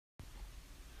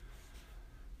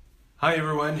Hi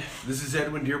everyone, this is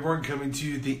Edwin Dearborn coming to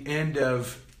you at the end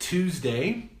of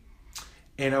Tuesday,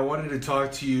 and I wanted to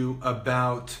talk to you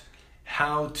about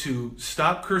how to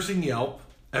stop cursing Yelp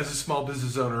as a small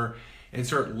business owner and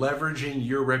start leveraging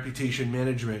your reputation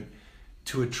management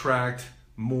to attract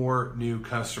more new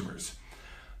customers.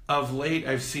 Of late,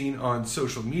 I've seen on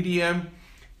social media,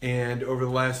 and over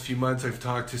the last few months, I've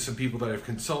talked to some people that I've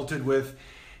consulted with,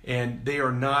 and they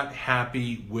are not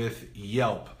happy with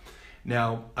Yelp.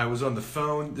 Now, I was on the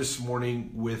phone this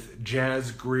morning with Jazz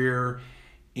Greer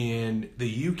in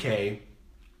the UK,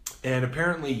 and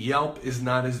apparently Yelp is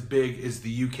not as big as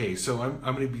the UK. So I'm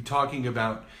going to be talking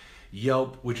about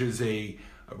Yelp, which is a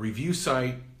review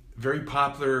site, very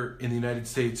popular in the United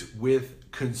States with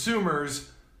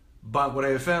consumers, but what I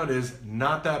have found is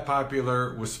not that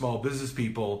popular with small business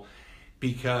people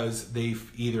because they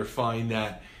either find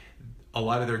that a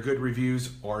lot of their good reviews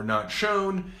are not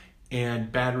shown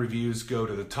and bad reviews go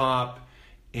to the top.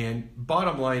 And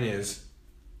bottom line is,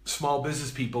 small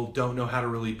business people don't know how to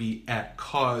really be at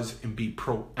cause and be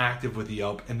proactive with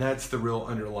Yelp, and that's the real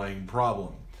underlying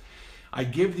problem. I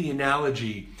give the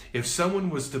analogy, if someone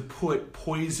was to put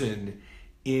poison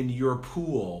in your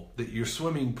pool, your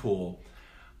swimming pool,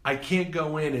 I can't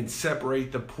go in and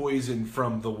separate the poison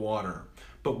from the water.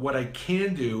 But what I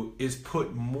can do is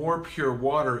put more pure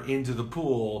water into the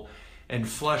pool and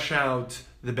flush out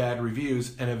the bad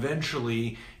reviews, and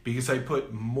eventually, because I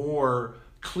put more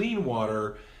clean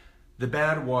water, the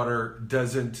bad water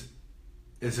doesn't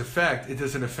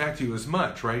affect you as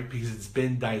much, right? Because it's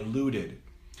been diluted.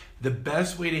 The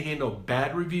best way to handle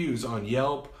bad reviews on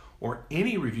Yelp or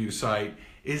any review site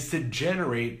is to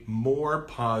generate more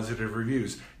positive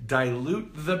reviews.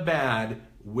 Dilute the bad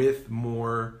with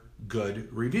more good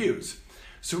reviews.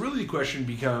 So really the question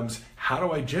becomes, how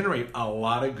do I generate a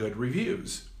lot of good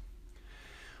reviews?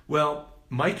 Well,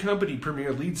 my company,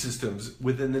 Premier Lead Systems,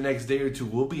 within the next day or two,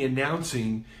 will be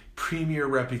announcing Premier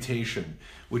Reputation,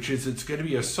 which is it's going to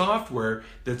be a software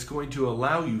that's going to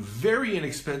allow you very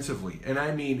inexpensively, and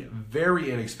I mean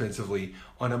very inexpensively,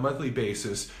 on a monthly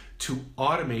basis to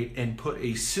automate and put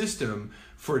a system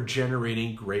for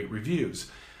generating great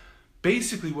reviews.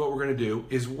 Basically, what we're going to do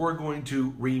is we're going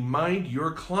to remind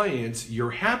your clients,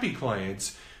 your happy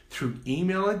clients, through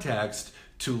email and text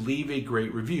to leave a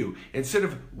great review. Instead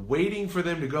of waiting for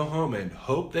them to go home and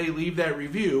hope they leave that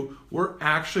review, we're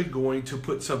actually going to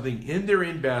put something in their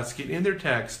in-basket, in their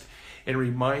text, and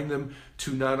remind them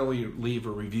to not only leave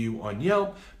a review on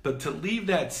Yelp, but to leave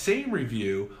that same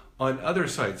review on other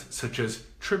sites such as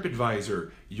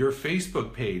TripAdvisor, your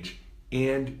Facebook page,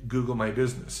 and Google My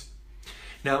Business.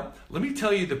 Now, let me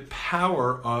tell you the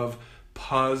power of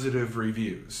positive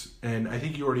reviews. And I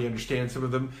think you already understand some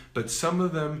of them, but some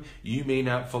of them you may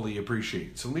not fully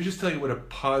appreciate. So let me just tell you what a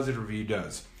positive review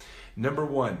does. Number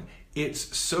one,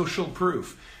 it's social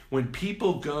proof. When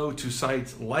people go to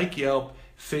sites like Yelp,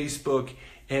 Facebook,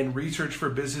 and research for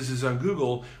businesses on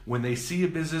Google, when they see a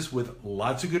business with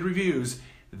lots of good reviews,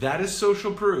 that is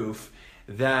social proof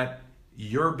that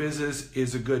your business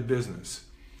is a good business.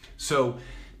 So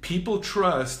people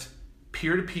trust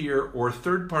peer-to-peer or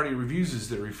third-party reviews, as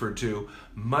they're referred to,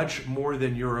 much more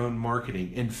than your own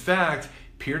marketing. In fact,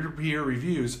 peer-to-peer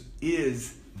reviews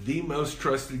is the most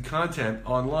trusted content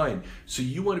online. So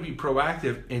you want to be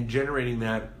proactive in generating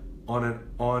that on an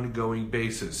ongoing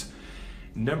basis.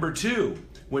 Number two,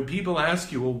 when people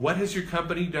ask you, well, what has your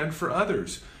company done for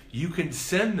others? You can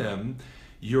send them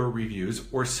your reviews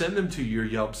or send them to your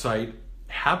Yelp site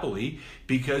happily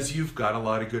because you've got a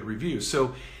lot of good reviews.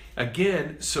 So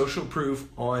again, social proof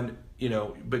on,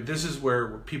 but this is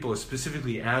where people are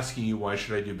specifically asking you, why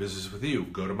should I do business with you?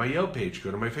 Go to my Yelp page,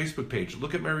 go to my Facebook page,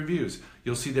 look at my reviews.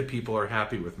 You'll see that people are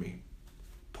happy with me.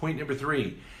 Point number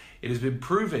three, it has been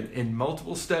proven in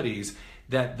multiple studies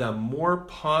that the more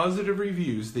positive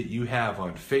reviews that you have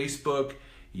on Facebook,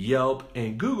 Yelp,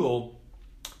 and Google,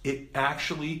 it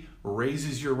actually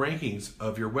raises your rankings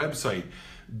of your website.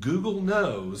 Google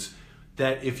knows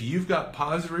that if you've got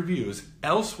positive reviews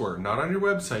elsewhere, not on your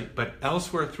website, but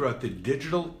elsewhere throughout the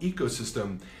digital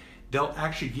ecosystem, they'll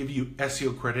actually give you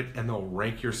SEO credit and they'll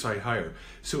rank your site higher.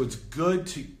 So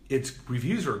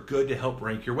reviews are good to help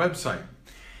rank your website.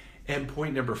 And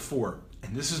point number four,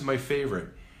 and this is my favorite,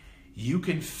 you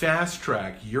can fast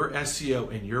track your SEO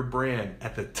and your brand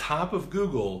at the top of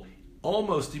Google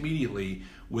almost immediately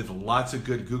with lots of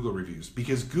good Google reviews,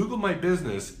 because Google My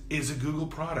Business is a Google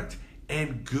product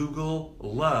and Google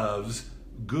loves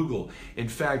Google. In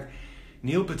fact,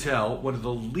 Neil Patel, one of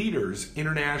the leaders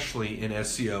internationally in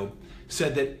SEO,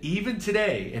 said that even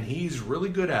today, and he's really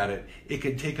good at it, it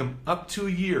can take him up to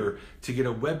a year to get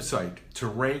a website to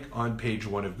rank on page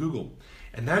one of Google.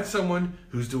 And that's someone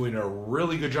who's doing a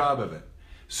really good job of it.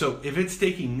 So if it's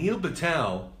taking Neil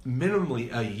Patel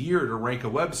minimally a year to rank a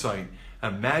website,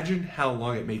 imagine how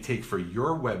long it may take for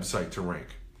your website to rank.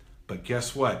 But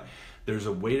guess what? There's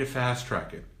a way to fast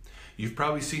track it. You've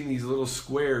probably seen these little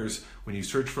squares when you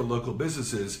search for local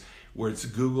businesses where it's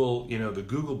Google, the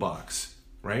Google box,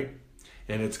 right?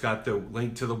 And it's got the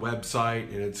link to the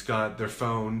website, and it's got their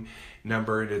phone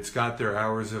number, and it's got their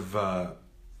hours of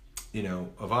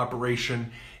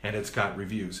operation, and it's got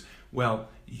reviews. Well,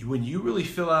 when you really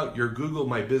fill out your Google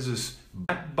My Business,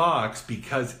 that box,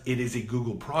 because it is a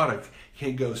Google product,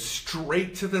 can go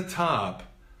straight to the top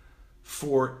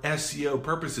for SEO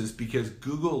purposes, because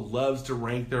Google loves to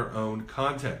rank their own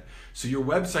content. So your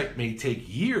website may take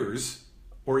years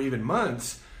or even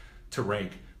months to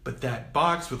rank, but that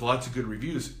box with lots of good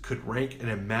reviews could rank in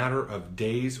a matter of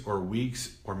days or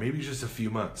weeks or maybe just a few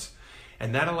months.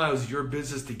 And that allows your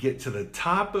business to get to the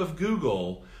top of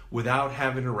Google without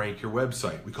having to rank your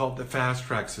website. We call it the fast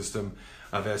track system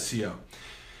of SEO.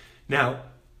 Now,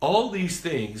 all these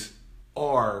things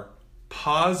are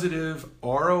positive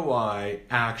ROI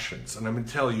actions. And I'm going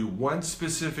to tell you one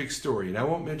specific story. And I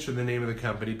won't mention the name of the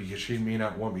company because she may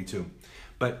not want me to.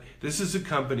 But this is a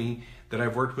company that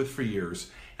I've worked with for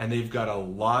years, and they've got a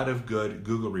lot of good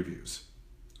Google reviews.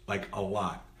 Like a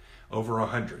lot. Over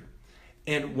 100.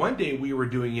 And one day we were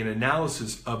doing an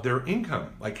analysis of their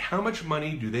income. Like, how much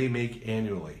money do they make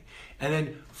annually? And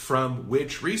then from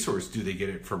which resource? Do they get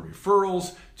it from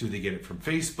referrals? Do they get it from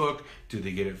Facebook? Do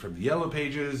they get it from the Yellow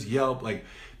Pages, Yelp?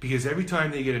 Because every time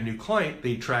they get a new client,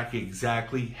 they track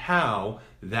exactly how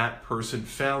that person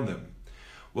found them.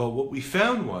 Well, what we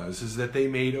found is that they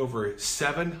made over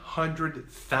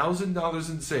 $700,000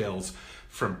 in sales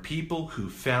from people who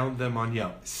found them on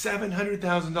Yelp.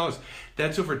 $700,000.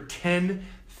 That's over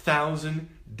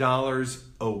 $10,000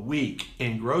 a week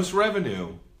in gross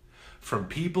revenue from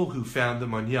people who found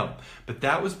them on Yelp. But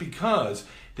that was because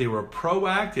they were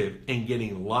proactive in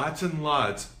getting lots and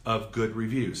lots of good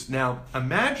reviews. Now,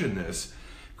 imagine this,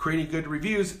 creating good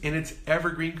reviews and it's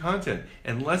evergreen content.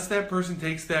 Unless that person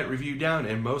takes that review down,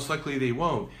 and most likely they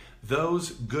won't,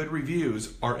 those good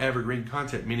reviews are evergreen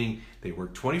content, meaning they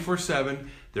work 24/7,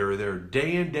 they're there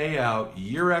day in, day out,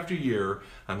 year after year,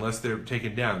 unless they're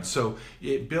taken down. So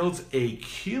it builds a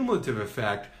cumulative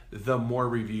effect the more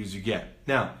reviews you get.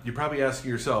 Now, you're probably asking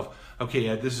yourself, okay,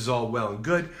 Ed, this is all well and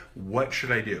good, what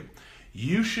should I do?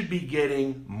 You should be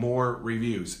getting more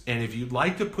reviews. And if you'd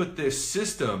like to put this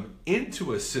system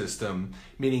into a system,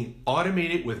 meaning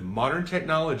automate it with modern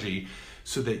technology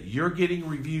so that you're getting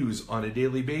reviews on a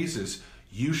daily basis,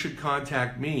 you should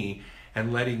contact me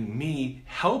and letting me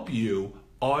help you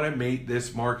automate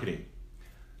this marketing.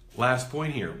 Last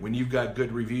point here, when you've got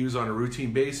good reviews on a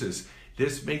routine basis,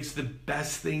 this makes the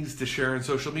best things to share on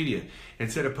social media.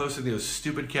 Instead of posting those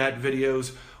stupid cat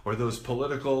videos or those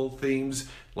political themes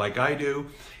like I do,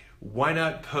 why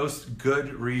not post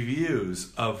good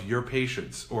reviews of your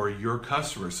patients or your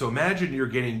customers? So imagine you're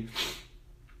getting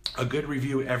a good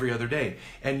review every other day,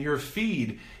 and your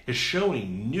feed is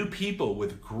showing new people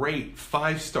with great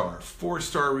 5-star,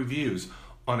 4-star reviews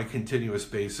on a continuous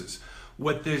basis.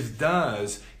 What this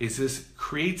does is this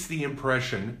creates the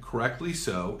impression, correctly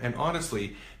so, and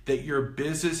honestly, that your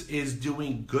business is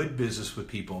doing good business with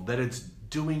people, that it's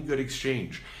doing good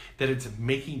exchange, that it's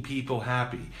making people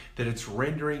happy, that it's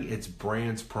rendering its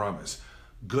brand's promise.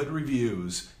 Good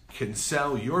reviews can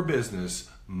sell your business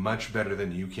much better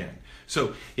than you can.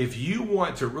 So if you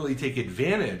want to really take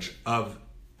advantage of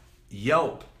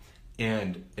Yelp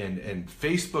and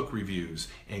Facebook reviews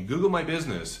and Google My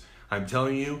Business, I'm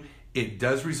telling you, it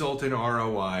does result in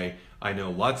ROI. I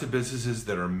know lots of businesses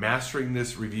that are mastering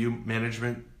this review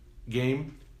management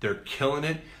game. They're killing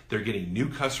it. They're getting new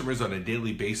customers on a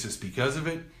daily basis because of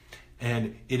it.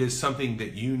 And it is something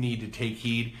that you need to take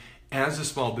heed as a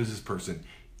small business person.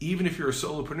 Even if you're a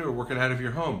solopreneur working out of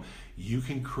your home, you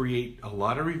can create a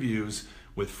lot of reviews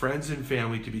with friends and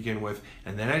family to begin with.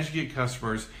 And then as you get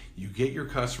customers, you get your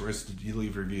customers to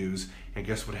leave reviews. And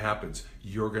guess what happens?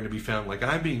 You're going to be found like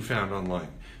I'm being found online.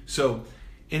 So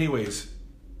anyways,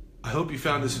 I hope you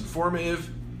found this informative.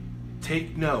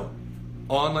 Take note.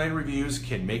 Online reviews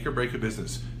can make or break a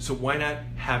business. So why not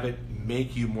have it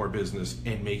make you more business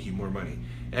and make you more money?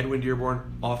 Edwin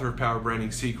Dearborn, author of Power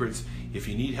Branding Secrets. If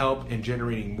you need help in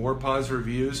generating more positive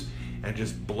reviews and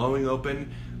just blowing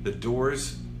open the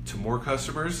doors to more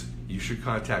customers, you should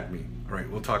contact me. All right,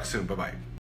 we'll talk soon. Bye-bye.